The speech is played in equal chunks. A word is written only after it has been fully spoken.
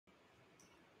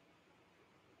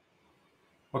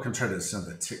Welcome traders to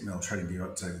the Tick Mill Trading View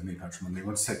update with me, Patrick Monday. We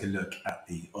want to take a look at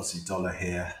the Aussie dollar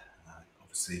here.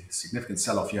 Obviously, significant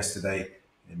sell-off yesterday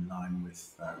in line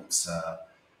with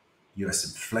US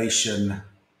inflation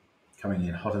coming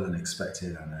in hotter than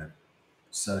expected and a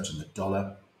surge in the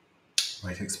dollar.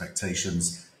 Rate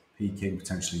expectations peaking,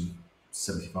 potentially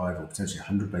 75 or potentially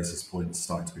 100 basis points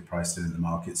starting to be priced in the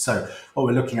market. So what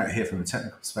we're looking at here from a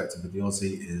technical perspective with the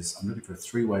Aussie is I'm looking for a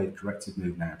three-way corrected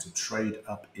move now to trade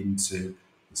up into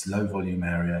this low volume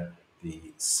area, the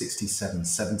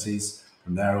 67.70s.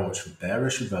 From there, I watch for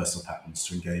bearish reversal patterns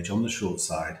to engage on the short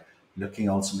side, looking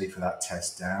ultimately for that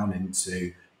test down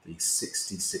into the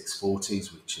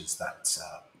 66.40s, which is that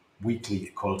weekly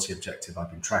equality objective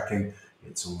I've been tracking.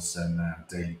 It's also now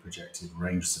daily projected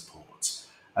range support.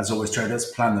 As always,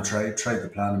 traders, plan the trade the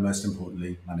plan, and most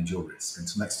importantly, manage your risk.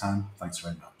 Until next time, thanks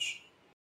very much.